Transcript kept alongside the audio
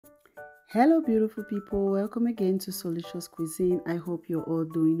Hello beautiful people, welcome again to Solicious Cuisine. I hope you're all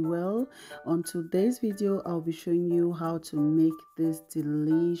doing well. On today's video, I'll be showing you how to make this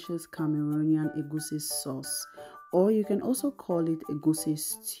delicious Cameroonian egusi sauce, or you can also call it egusi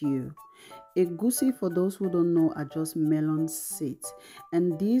stew. Egusi, for those who don't know, are just melon seeds,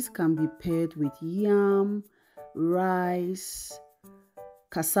 and these can be paired with yam, rice,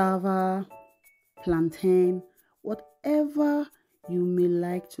 cassava, plantain, whatever you may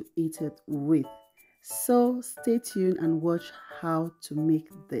like to eat it with. So stay tuned and watch how to make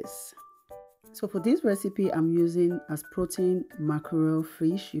this. So for this recipe, I'm using as protein mackerel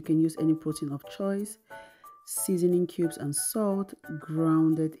fish. You can use any protein of choice, seasoning cubes and salt,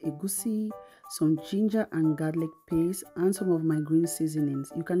 grounded egusi, some ginger and garlic paste, and some of my green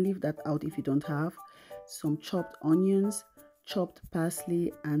seasonings. You can leave that out if you don't have. Some chopped onions, chopped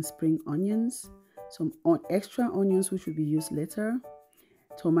parsley and spring onions, some extra onions which will be used later,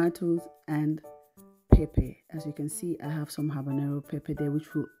 tomatoes and pepper. As you can see, I have some habanero pepper there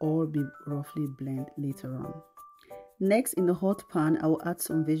which will all be roughly blended later on. Next, in the hot pan, I will add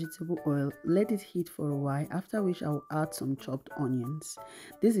some vegetable oil, let it heat for a while, after which I will add some chopped onions.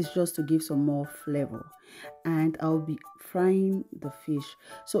 This is just to give some more flavor, and I'll be frying the fish.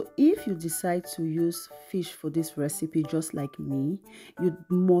 So if you decide to use fish for this recipe just like me, you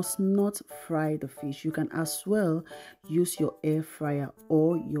must not fry the fish. You can as well use your air fryer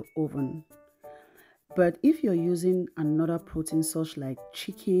or your oven. But if you're using another protein such like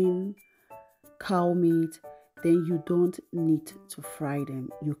chicken, cow meat, then you don't need to fry them.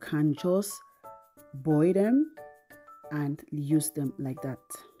 You can just boil them and use them like that.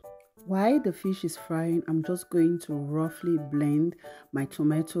 While the fish is frying, I'm just going to roughly blend my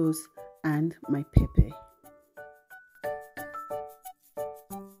tomatoes and my pepper.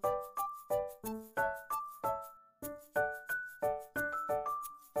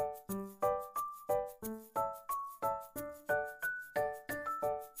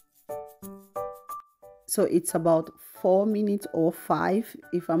 So it's about 4 minutes or 5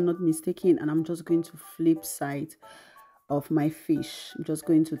 if I'm not mistaken, and I'm just going to flip side of my fish. I'm just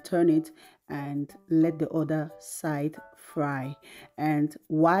going to turn it and let the other side fry. And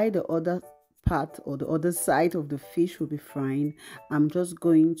while the other part or the other side of the fish will be frying, I'm just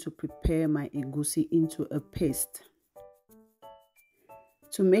going to prepare my egusi into a paste.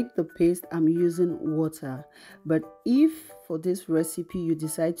 To make the paste, I'm using water, but if for this recipe you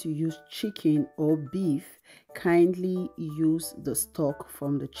decide to use chicken or beef, kindly use the stock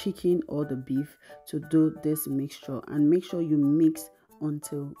from the chicken or the beef to do this mixture, and make sure you mix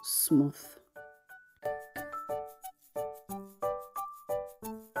until smooth.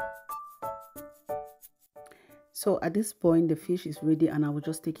 So at this point the fish is ready, and I will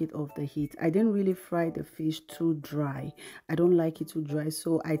just take it off the heat. I didn't really fry the fish too dry. I don't like it too dry,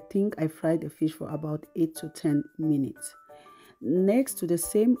 so I think I fried the fish for about 8 to 10 minutes. Next, to the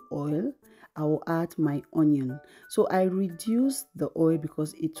same oil, I will add my onion. So I reduced the oil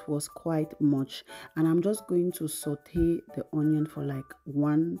because it was quite much, and I'm just going to saute the onion for like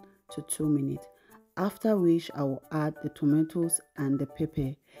 1 to 2 minutes. After which I will add the tomatoes and the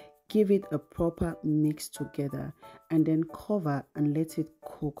pepper. Give it a proper mix together and then cover and let it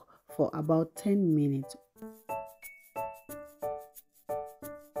cook for about 10 minutes.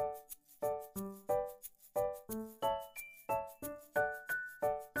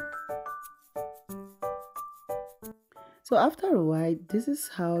 So after a while, this is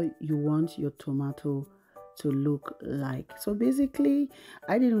how you want your tomato to look like. So basically,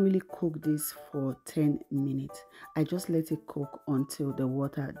 I didn't really cook this for 10 minutes. I just let it cook until the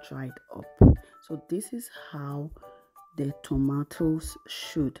water dried up. So this is how the tomatoes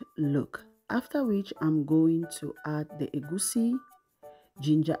should look. After which, I'm going to add the egusi,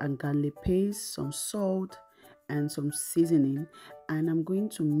 ginger and garlic paste, some salt and some seasoning, and I'm going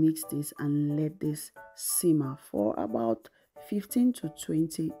to mix this and let this simmer for about 15 to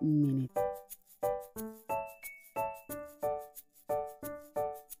 20 minutes.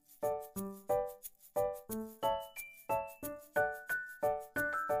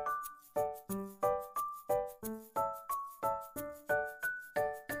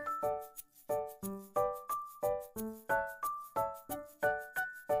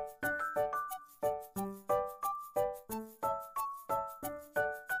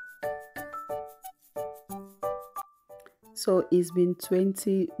 So it's been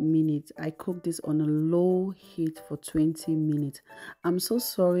 20 minutes. I cooked this on a low heat for 20 minutes. I'm so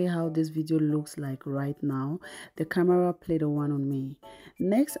sorry how this video looks like right now. The camera played a one on me.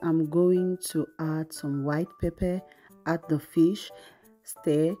 Next, I'm going to add some white pepper, add the fish,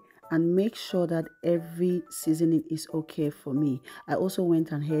 stir, and make sure that every seasoning is okay for me. I also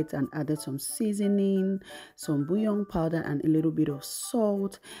went ahead and added some seasoning, some bouillon powder, and a little bit of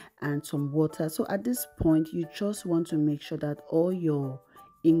salt and some water. So at this point, you just want to make sure that all your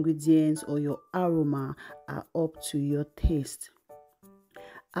ingredients or your aroma are up to your taste.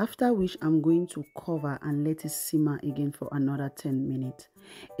 After which I'm going to cover and let it simmer again for another 10 minutes.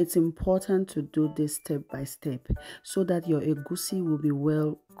 It's important to do this step by step so that your egusi will be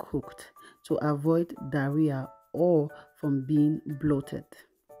well cooked to avoid diarrhea or from being bloated.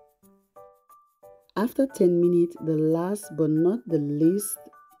 After 10 minutes, the last but not the least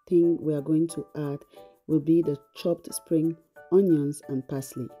thing we are going to add will be the chopped spring onions and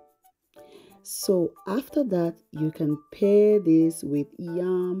parsley. So after that, you can pair this with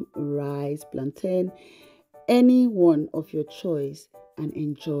yam, rice, plantain, any one of your choice, and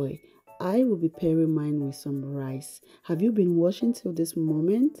enjoy. I will be pairing mine with some rice. Have you been watching till this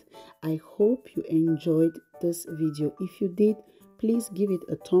moment? I hope you enjoyed this video. If you did, please give it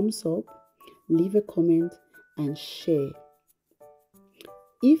a thumbs up, leave a comment, and share.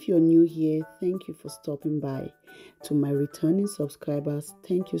 If you're new here, thank you for stopping by. To my returning subscribers,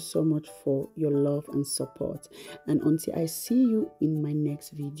 thank you so much for your love and support. And until I see you in my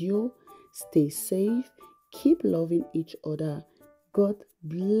next video, stay safe, keep loving each other. God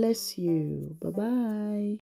bless you. Bye-bye.